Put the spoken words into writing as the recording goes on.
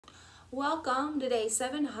Welcome to day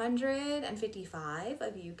 755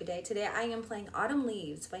 of Uke A. Today I am playing Autumn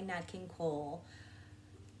Leaves by Nat King Cole.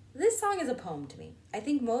 This song is a poem to me. I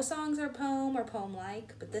think most songs are a poem or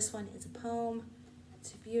poem-like, but this one is a poem.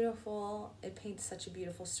 It's beautiful. It paints such a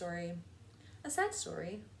beautiful story. A sad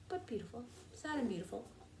story, but beautiful. Sad and beautiful.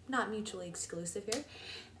 Not mutually exclusive here.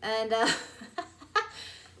 And, and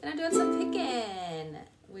I'm doing some picking,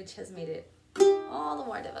 which has made it all the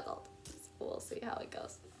more difficult. So we'll see how it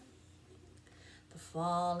goes. The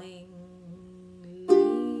falling leaves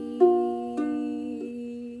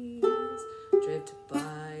drift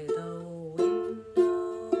by the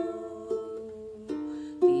window.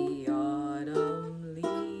 The autumn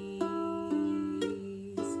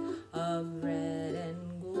leaves of red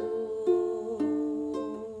and gold.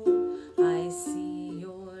 I see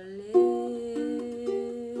your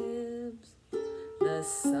lips, the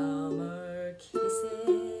summer kisses,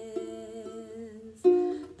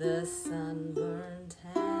 the sunburned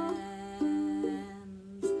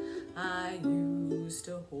hands I used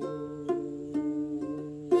to hold.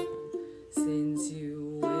 Since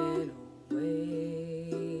you went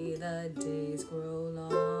away, the days grow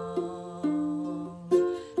long,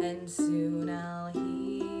 and soon I'll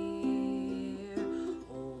hear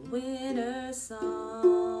old winter song.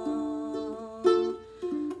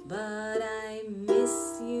 But I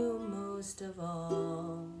miss you most of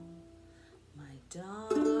all, my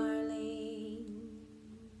darling,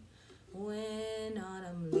 when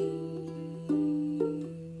autumn leaves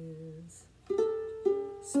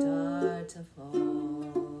start to fall.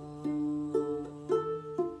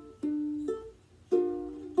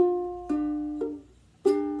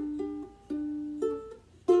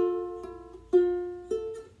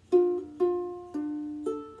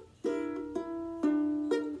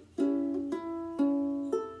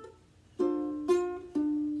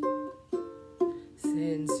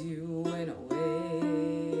 Since you went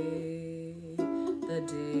away, the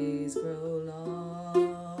days grow long,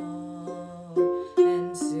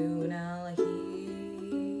 and soon I'll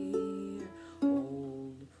hear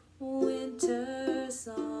old winter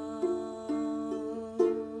song.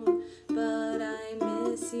 But I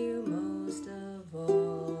miss you most of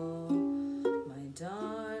all, my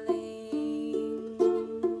darling,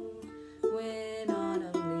 when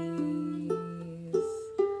autumn leaves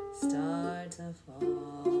start to fall.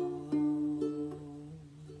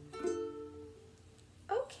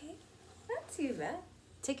 Okay, that's you, Beth.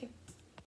 Take care.